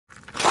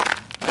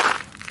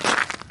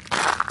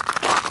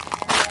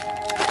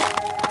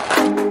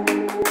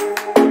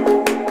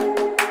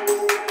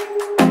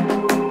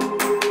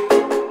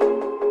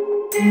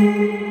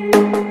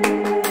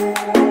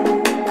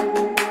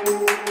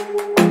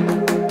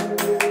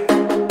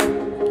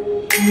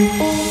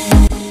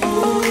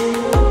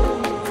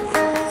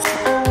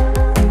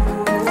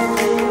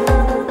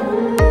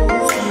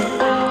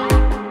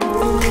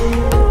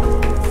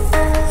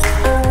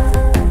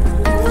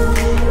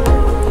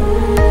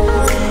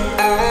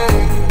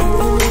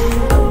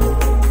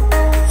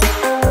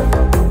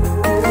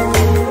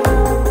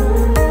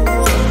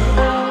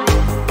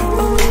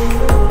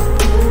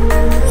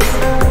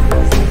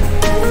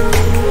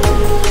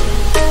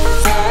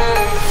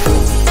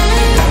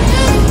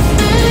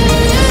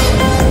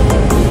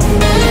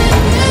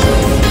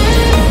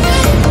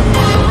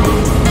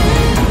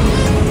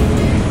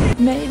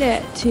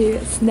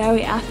To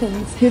snowy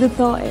Athens. Who'd have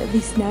thought it would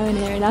be snowing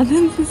here in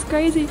Athens? It's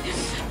crazy.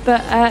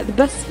 But the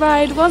bus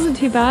ride wasn't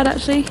too bad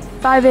actually.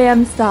 5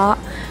 AM start,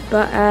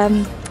 but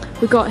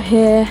we got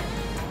here,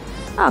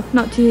 oh,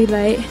 not too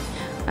late.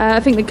 I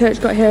think the coach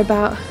got here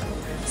about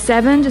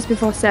 7, just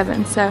before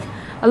 7, so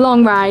a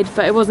long ride,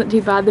 but it wasn't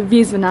too bad. The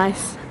views were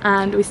nice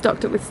and we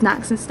stocked up with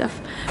snacks and stuff.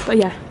 But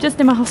yeah, just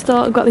in my hostel,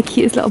 I've got the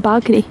cutest little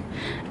balcony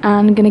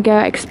and I'm gonna go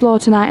explore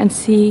tonight and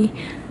see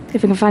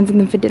if I can find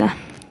something for dinner.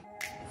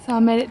 So I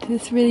made it to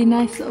this really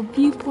nice little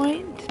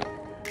viewpoint.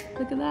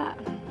 Look at that.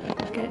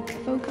 Get it to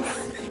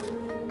focus.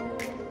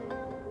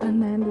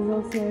 And then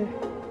there's also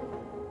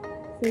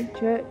St.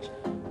 Church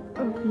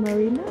of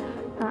Marina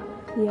at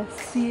the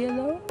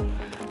Cielo,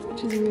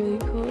 which is really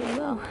cool as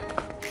well.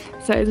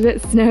 So it's a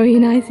bit snowy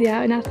and icy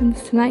out in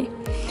Athens tonight.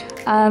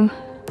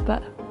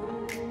 But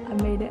I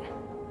made it.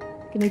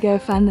 Gonna go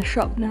find the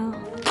shop now.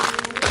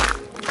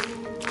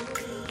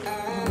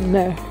 Oh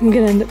no, I'm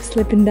gonna end up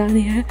slipping down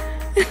here.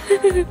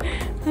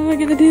 How am I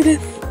gonna do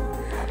this?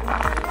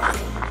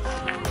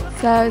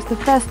 So it's the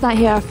first night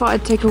here. I thought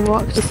I'd take a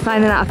walk, just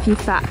finding out a few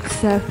facts.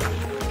 So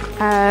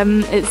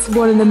it's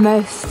one of the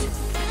most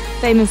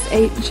famous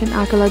ancient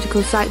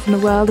archaeological sites in the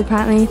world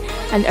apparently,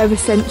 and over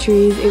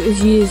centuries it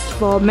was used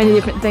for many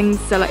different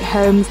things, so like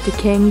homes to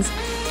kings,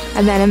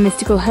 and then a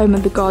mystical home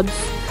of the gods,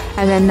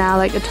 and then now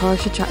like a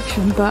tourist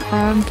attraction. But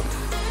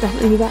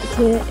definitely be back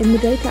here in the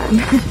daytime.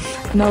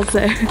 And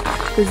also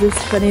there's this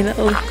funny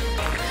little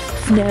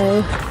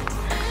snow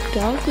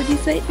dog, would you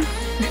say?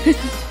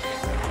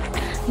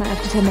 Might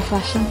have to turn the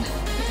flash on. It's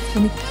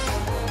funny.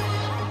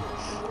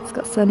 It's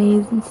got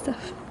sunnies and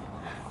stuff.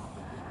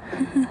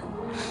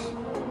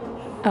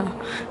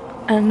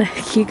 Oh, and a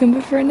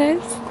cucumber for a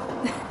nose.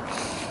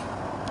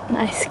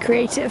 Nice,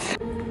 creative.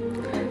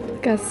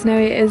 Look how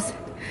snowy it is.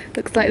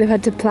 Looks like they've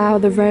had to plough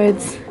the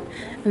roads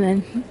and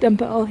then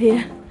dump it all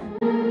here.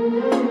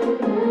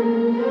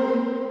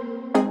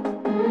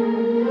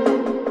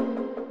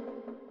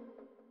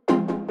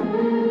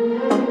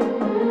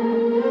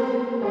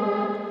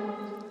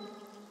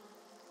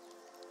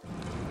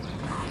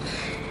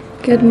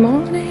 Good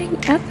morning,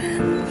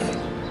 Athens!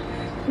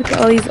 Look at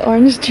all these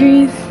orange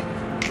trees.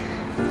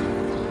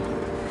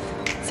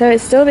 So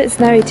it's still a bit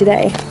snowy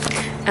today,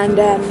 and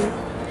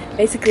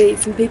basically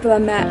some people I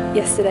met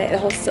yesterday at the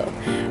hostel,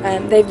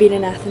 they've been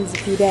in Athens a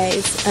few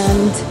days,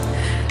 and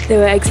they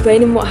were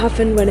explaining what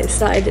happened when it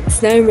started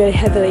snowing really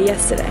heavily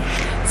yesterday.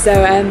 So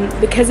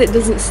because it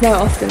doesn't snow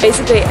often,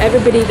 basically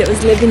everybody that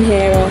was living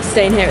here or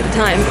staying here at the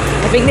time,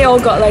 I think they all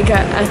got like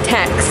a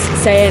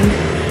text saying,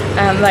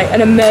 like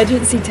an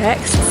emergency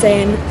text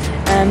saying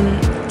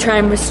try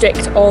and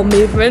restrict all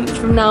movement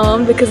from now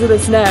on because of the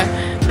snow.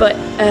 But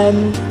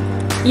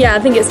yeah, I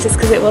think it's just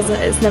because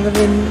it's never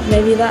been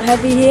maybe that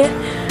heavy here,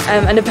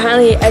 and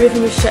apparently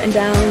everything was shutting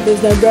down.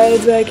 There's no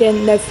roads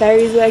working, no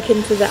ferries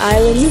working to the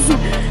islands,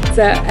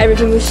 so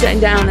everything was shutting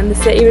down and the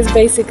city was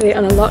basically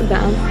on a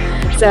lockdown.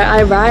 So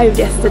I arrived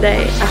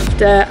yesterday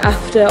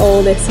after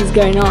all this was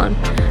going on,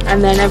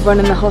 and then everyone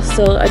in the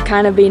hostel had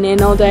kind of been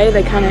in all day.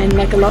 They're kind of in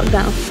like a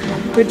lockdown,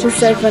 which is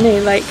so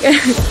funny, like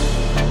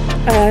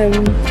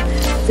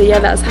so yeah,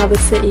 that's how the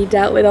city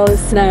dealt with all the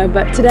snow.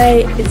 But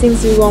today it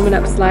seems to be warming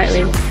up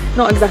slightly,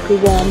 not exactly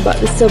warm, but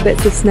there's still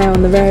bits of snow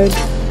on the road.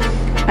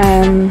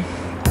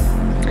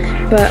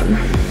 But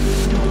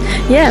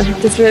yeah,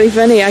 just really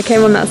funny. I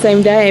came on that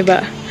same day,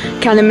 but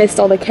kind of missed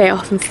all the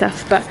chaos and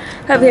stuff. But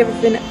hopefully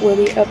everything will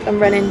be up and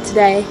running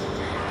today,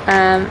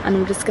 and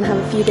I'm just gonna have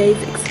a few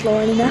days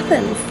exploring in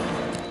Athens.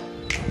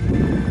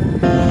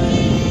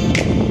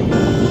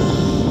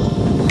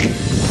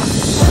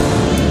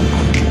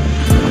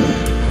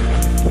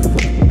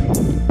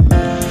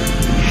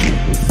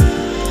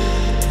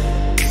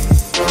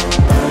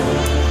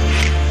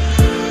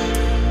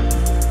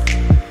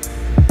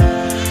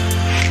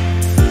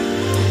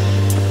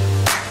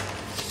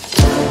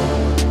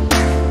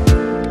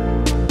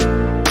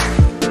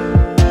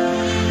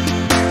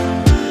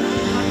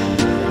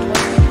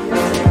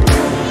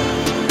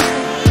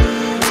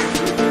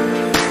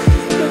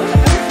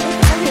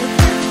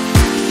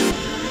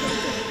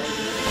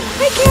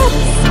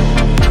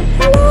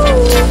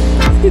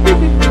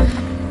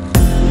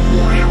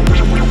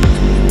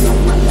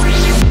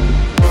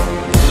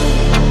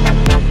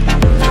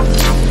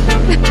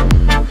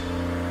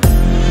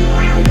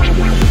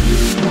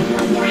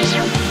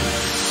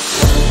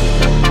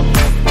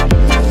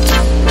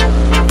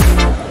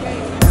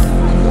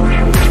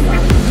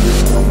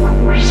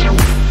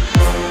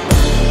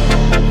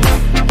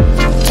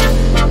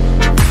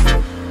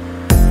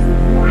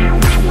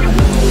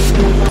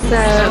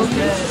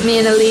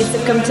 and Elise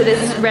have come to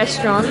this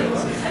restaurant.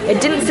 It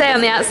didn't say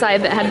on the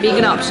outside that it had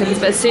vegan options,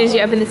 but as soon as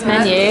you open this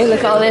menu, look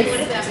at all this.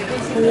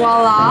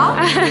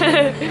 Voila!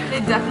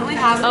 They definitely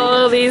have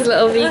all these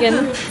little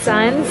vegan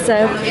signs. So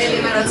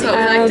that's what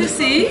we like to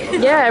see.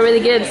 Yeah, really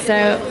good.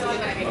 So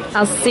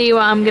I'll see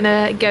what I'm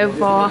gonna go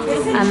for,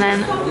 and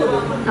then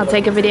I'll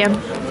take a video.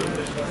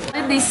 What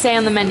did these say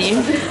on the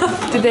menu?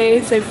 Did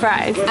they say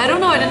fries? I don't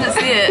know, I didn't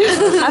see it.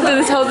 After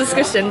this whole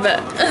discussion, but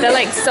they're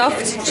like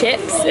soft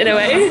chips in a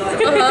way.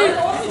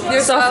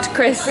 They're soft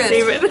crisps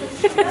even.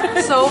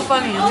 So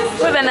funny.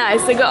 But they're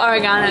nice, they got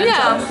oregano.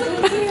 Yeah.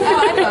 I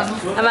like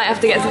them. I might have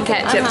to get some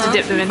ketchup to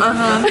dip them in. Do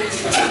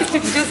you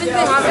think they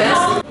have it?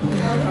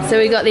 So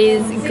we got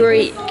these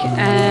Greek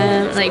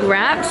like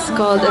wraps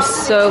called a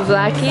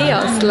souvlaki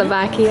or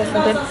Slovaki or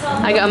something.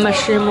 I got a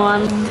mushroom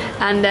one,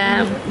 and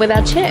with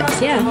our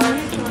chips, yeah.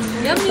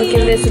 Yummy. We'll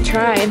give this a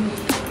try.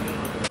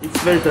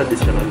 It's very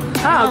traditional.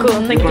 Oh,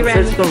 cool. Thank you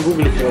very Search it on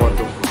Google if you want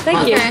to.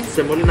 Thank you.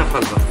 Semolina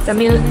halva.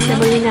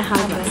 Semolina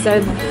halva.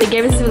 So they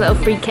gave us some little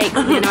free cakes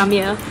at the end of our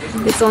meal.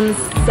 This one's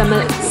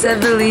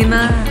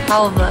Semolina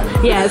halva.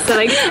 Yeah, so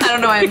like I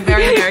don't know, I'm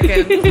very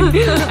American.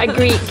 a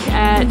Greek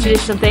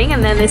traditional thing,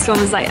 and then this one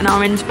was like an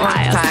orange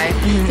pie.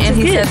 And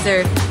he said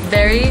they're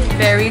very,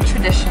 very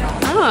traditional.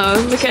 Oh,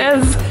 look at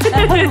us.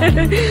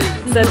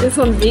 So this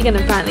one's vegan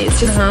apparently. It's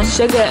just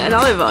sugar and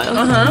olive oil.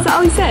 That's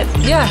all he said.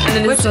 Yeah. And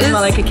then this one's more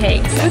like a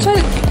cake. So.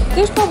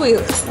 There's probably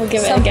I'll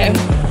give it a go.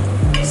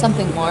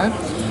 Something more.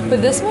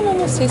 But this one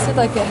almost tasted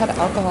like it had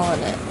alcohol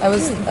in it. I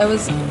was a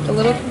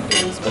little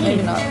confused, but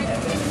maybe not.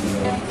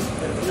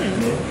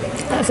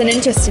 That's an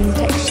interesting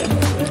texture.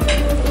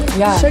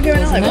 Yeah. Sugar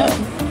and olive oil.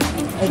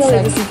 It's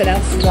like something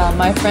else. Yeah,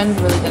 my friend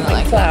really didn't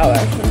like flour.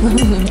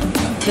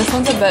 This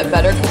one's a bit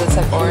better because it's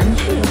like orange.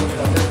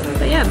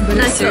 But yeah,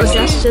 nice little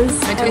gestures.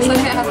 It tastes like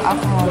it has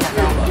alcohol in it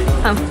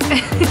now.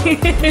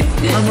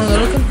 I'm a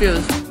little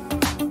confused.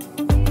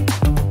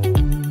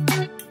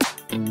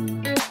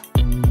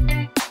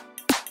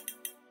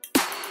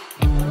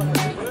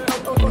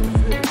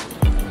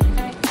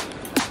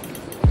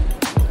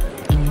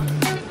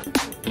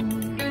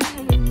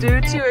 Due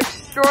to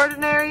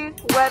extraordinary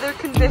weather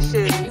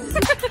conditions.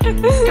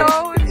 So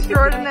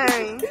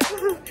extraordinary.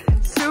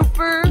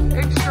 Super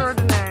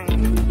extraordinary.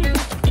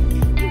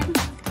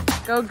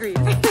 Go Greece.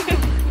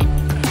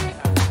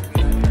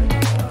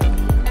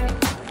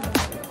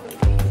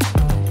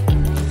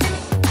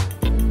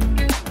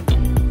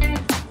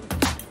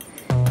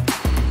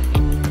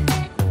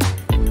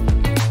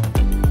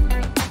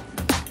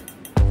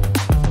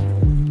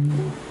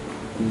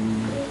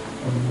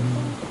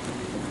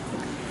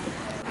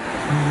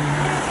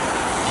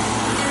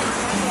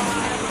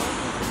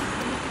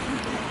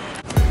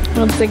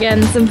 Once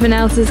again, something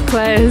else is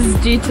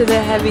closed due to the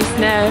heavy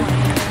snow.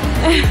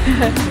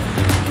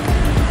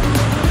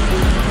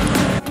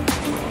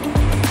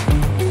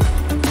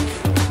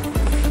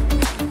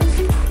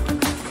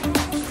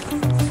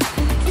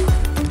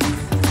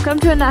 Come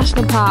to a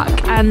national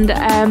park, and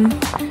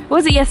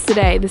was it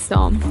yesterday, the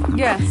storm?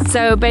 Yes.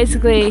 So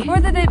basically, Or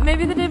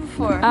maybe the day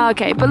before. oh,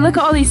 okay, but look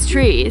at all these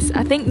trees.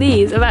 I think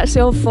these have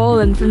actually all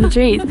fallen from the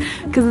trees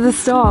because of the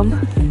storm.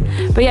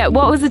 But yeah,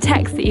 what was the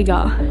text that you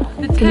got?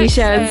 Can you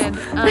show us?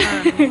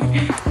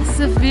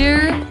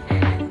 Severe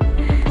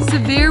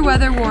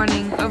weather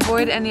warning.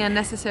 Avoid any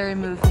unnecessary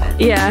movement.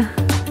 Yeah.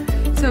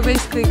 So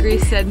basically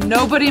Greece said,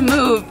 nobody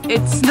move,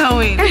 it's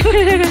snowing.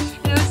 It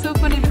was so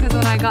funny because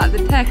when I got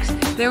the text,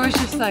 there was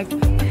just like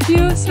a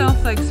few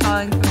snowflakes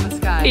falling from the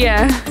sky.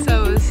 Yeah.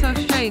 So it was so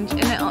strange.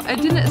 And it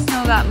didn't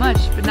snow that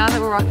much, but now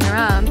that we're walking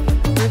around,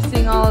 we're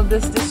seeing all of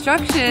this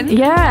destruction.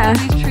 Yeah. All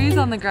these trees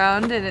on the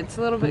ground, and it's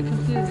a little bit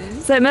confusing.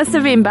 So it must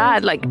have been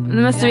bad, like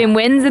there must have been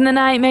winds in the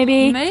night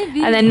maybe.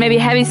 Maybe. And then maybe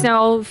heavy snow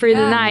all through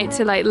the night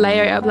to like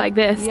layer it up like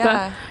this. Yeah.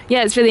 But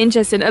yeah, it's really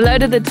interesting. A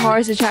load of the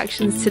tourist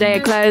attractions today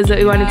are closed that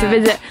we wanted to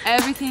visit.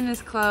 Everything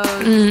is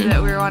closed that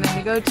we were wanting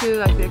to go to,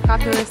 like the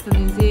Acropolis, the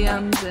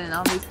museums, and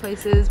all these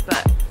places,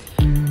 but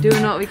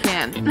doing what we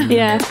can.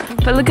 Yeah,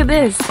 but look at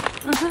this.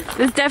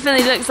 This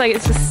definitely looks like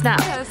it's just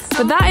snapped. Yeah, it's so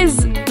but that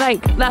is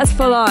like, that's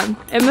full on.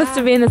 It must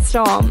have been a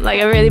storm,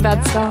 like a really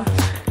bad storm.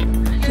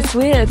 It's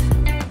weird.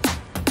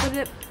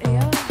 But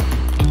yeah.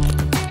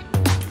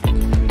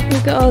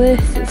 Look at all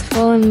this, it's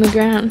falling on the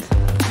ground.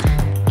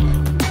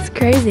 It's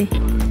crazy.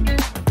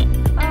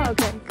 Oh,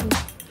 okay, cool.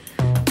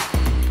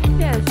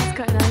 Yeah, this is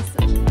quite nice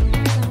actually.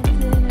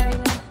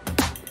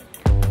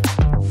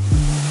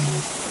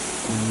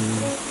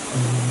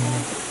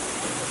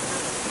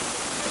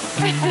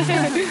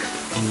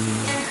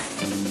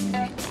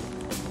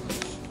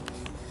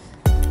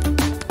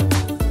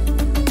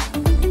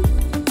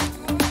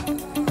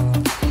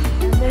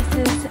 This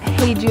is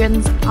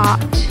Hadrian's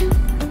Arch,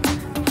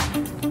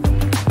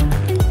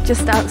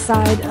 just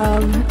outside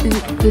of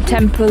the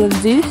Temple of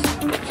Zeus,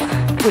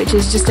 which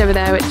is just over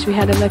there, which we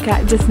had a look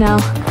at just now.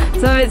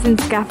 Some of it's in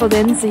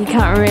scaffolding, so you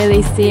can't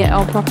really see it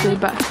all properly,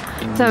 but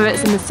some of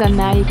it's in the sun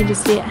now, you can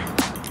just see it.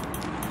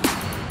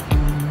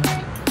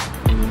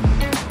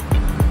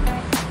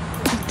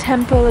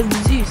 Temple of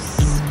Zeus.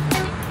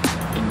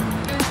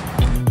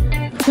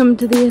 come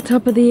to the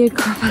top of the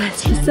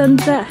Acropolis for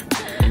sunset,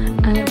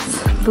 and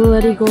it's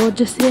bloody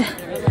gorgeous here.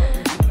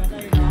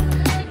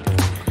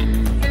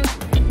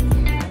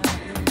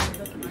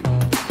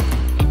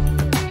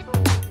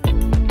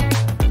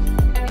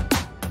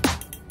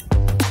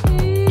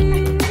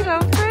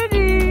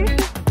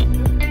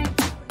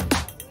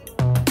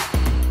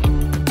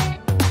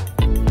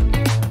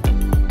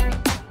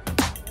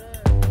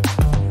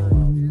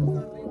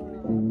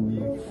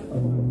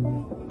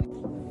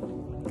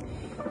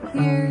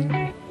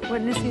 Here,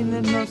 witnessing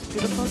the most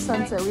beautiful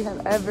sunset we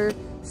have ever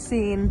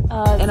seen in It's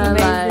our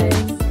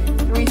amazing. lives.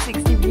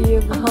 360 view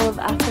of the whole of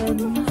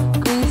Athens.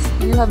 Greece,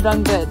 you have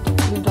done good.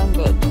 You've done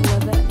good.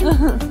 Love it.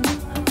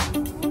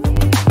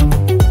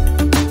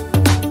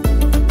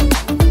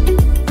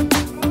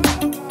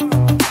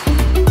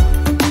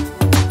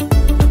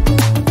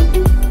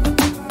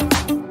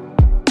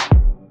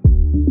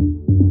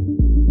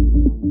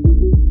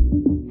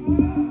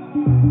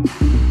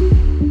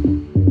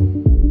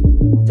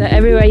 So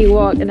everywhere you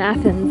walk in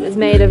Athens is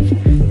made of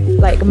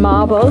like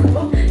marble.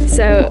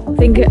 So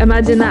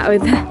imagine that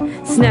with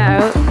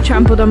snow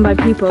trampled on by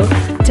people,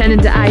 turned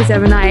into ice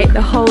overnight.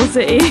 The whole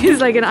city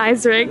is like an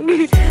ice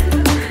rink.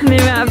 The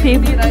amount of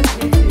people.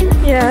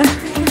 Yeah.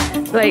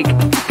 Like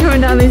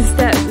coming down these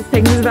steps, it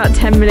takes us about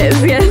 10 minutes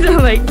to get down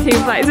like 2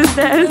 flights of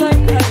stairs.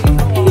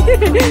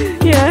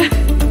 Yeah.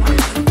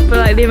 But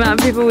like the amount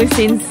of people we've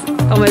seen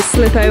almost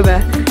slip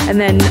over, and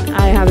then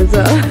I have as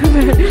well.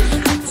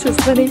 It's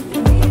just funny.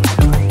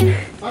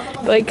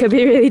 But it could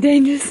be really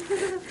dangerous.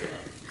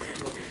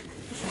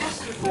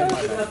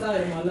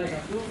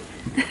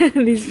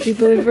 These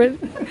people in front.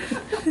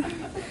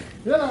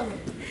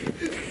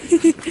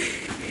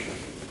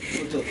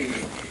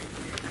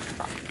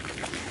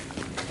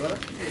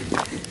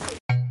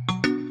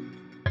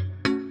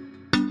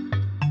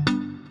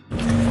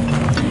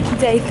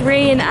 Day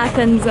 3 in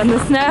Athens, and the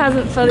snow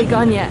hasn't fully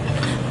gone yet.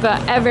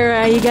 But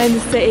everywhere you go in the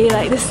city,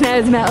 like the snow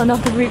is melting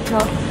off the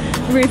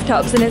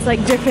rooftops, and it's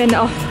like dripping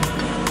off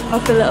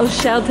the little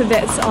shelter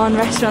bits on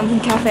restaurants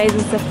and cafes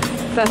and stuff.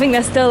 But I think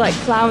they're still like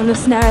plowing the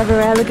snow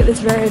everywhere. Look at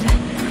this road.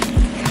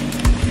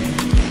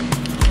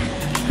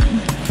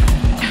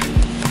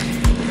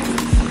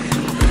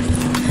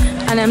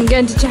 And I'm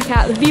going to check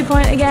out the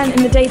viewpoint again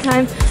in the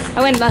daytime.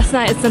 I went last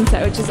night at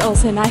sunset, which is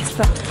also nice,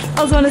 but I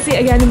also want to see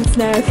it again in the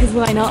snow, because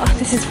why not?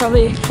 This is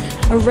probably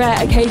a rare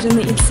occasion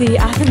that you'd see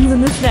Athens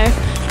in the snow.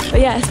 But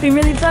yeah, it's been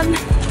really fun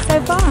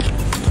so far.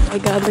 Oh my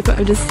god, look what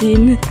I've just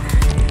seen.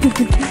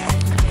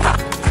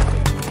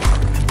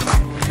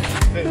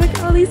 Look at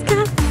all these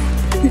cats.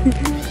 1,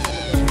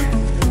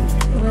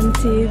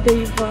 2,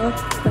 3, 4,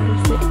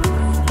 5, 6,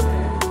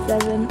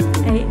 7,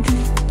 8,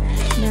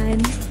 9,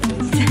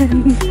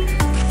 10,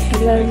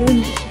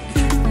 11,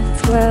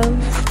 12,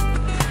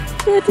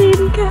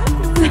 13 cats.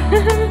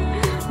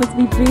 Must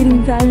be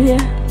breeding time here.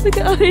 Look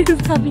at all these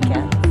happy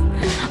cats.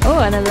 Oh,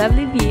 and a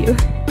lovely view.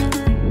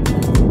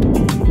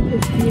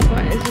 This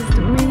viewpoint is just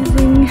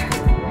amazing.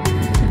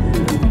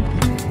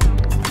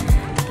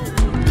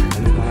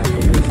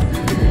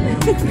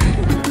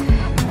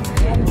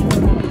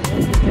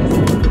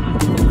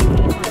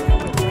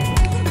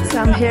 So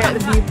I'm here at the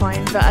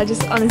viewpoint, but I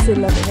just honestly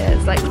love it here.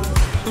 It's like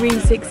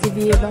 360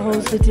 view of the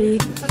whole city.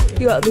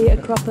 You got the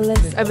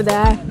Acropolis over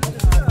there,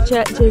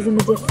 churches in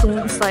the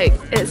distance. Like,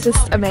 it's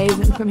just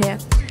amazing from here.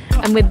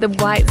 And with the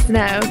white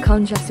snow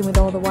contrasting with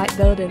all the white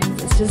buildings,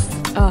 it's just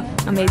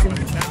amazing.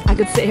 I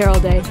could sit here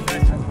all day.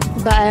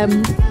 But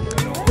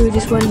we were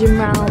just wandering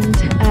around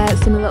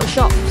some little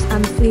shops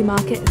and flea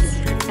markets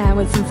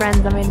with some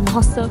friends I made in the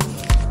hostel,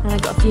 and I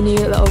got a few new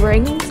little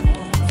rings.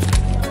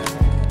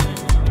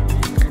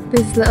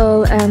 This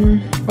little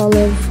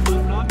olive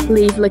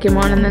leaf looking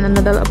one, and then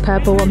another little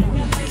purple one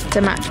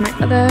to match my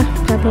other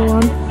purple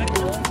one.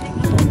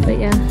 But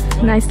yeah,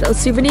 nice little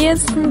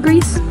souvenirs from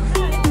Greece.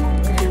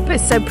 But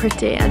it's so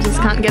pretty, I just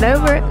can't get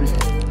over it.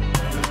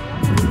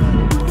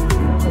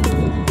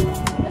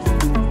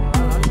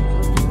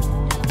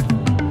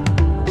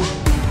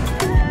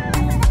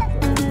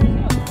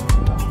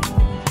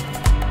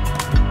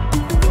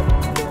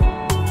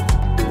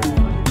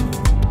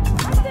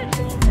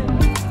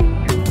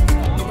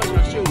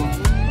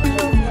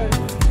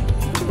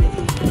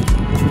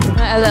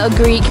 A little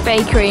Greek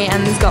bakery,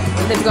 and they've got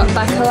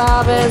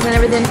baklawas and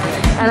everything,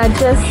 and I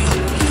just,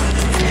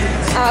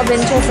 out of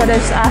interest, I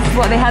just asked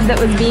what they had that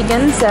was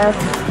vegan, so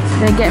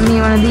they're getting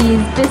me one of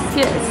these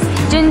biscuits,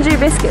 ginger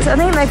biscuits. I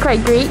think they're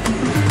quite Greek,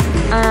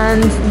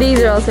 and these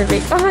are also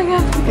Greek. Oh my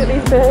god, look at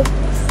these birds.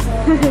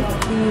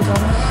 These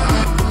ones.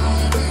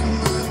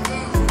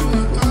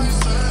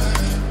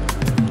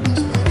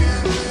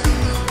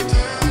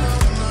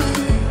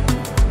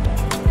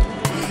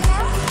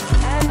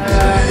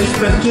 It's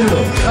per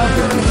kilo.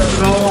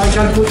 So I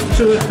can put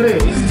 2 or 3.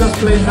 It's just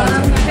plain butter.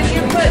 Can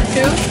you put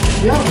 2?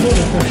 Yeah,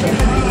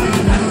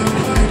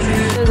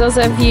 There's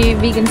also a few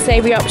vegan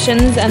savoury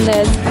options, and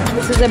this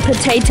is a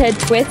potato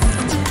twist,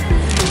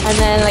 and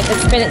then like a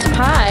spinach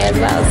pie as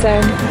well,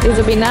 so these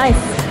will be nice.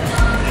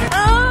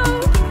 Oh!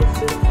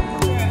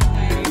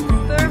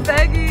 They're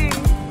begging.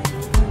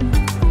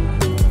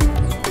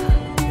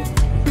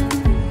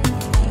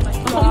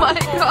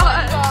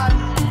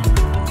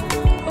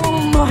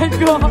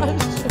 gosh.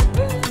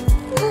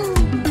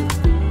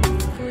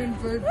 We're in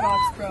Bird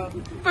Box, bro.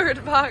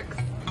 Bird box.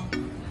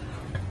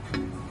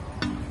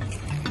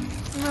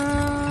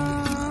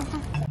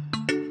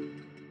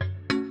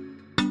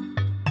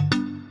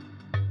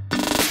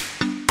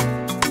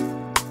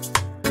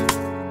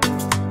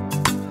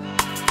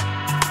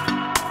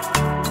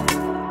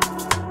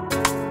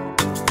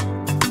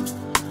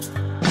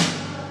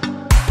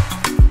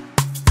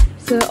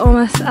 So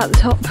almost at the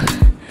top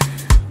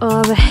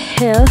of a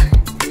hill,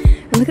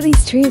 and look at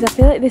these trees. I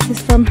feel like this is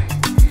from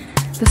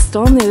the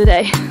storm the other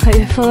day, like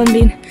they've full on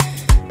been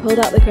pulled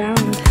out the ground.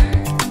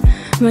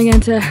 And we're going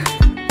to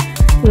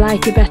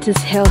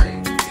LiQWYD's hill,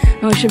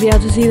 and we should be able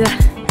to see the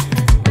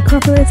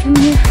Acropolis from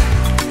here.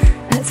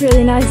 And it's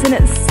really nice, and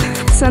it's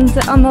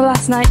sunset on the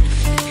last night.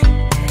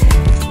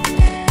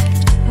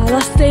 Our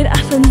last day in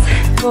Athens.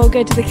 We'll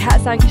go to the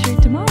cat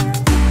sanctuary tomorrow.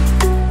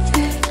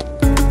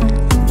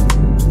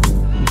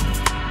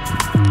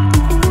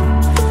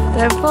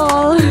 Don't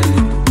fall.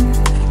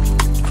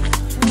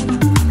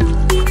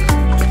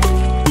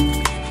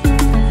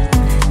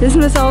 This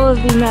must all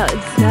have been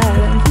melted snow.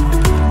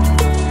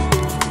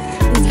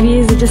 These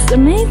views are just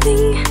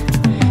amazing.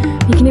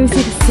 You can even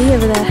see the sea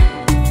over there.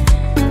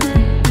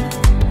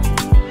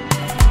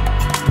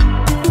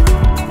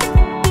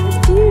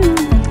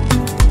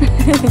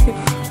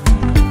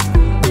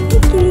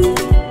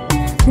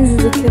 This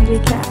is a cuddly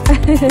cat.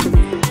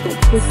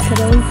 This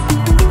cuddles.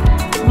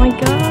 Oh my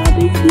god,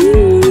 these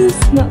views!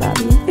 Not that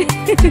view.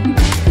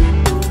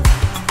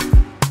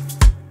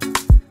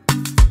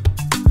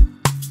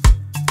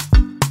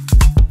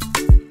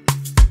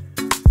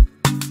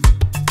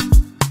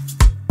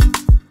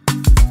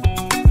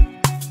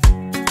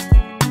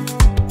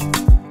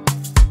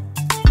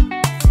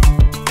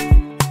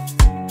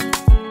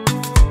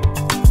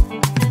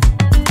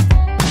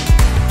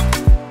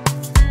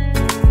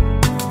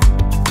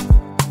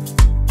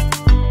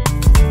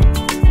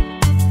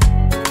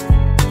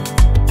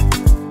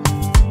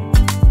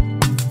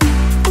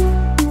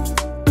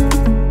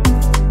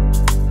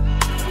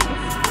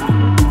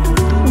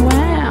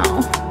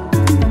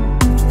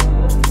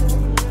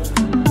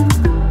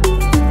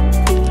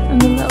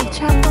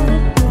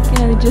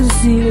 Just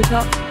see the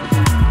top.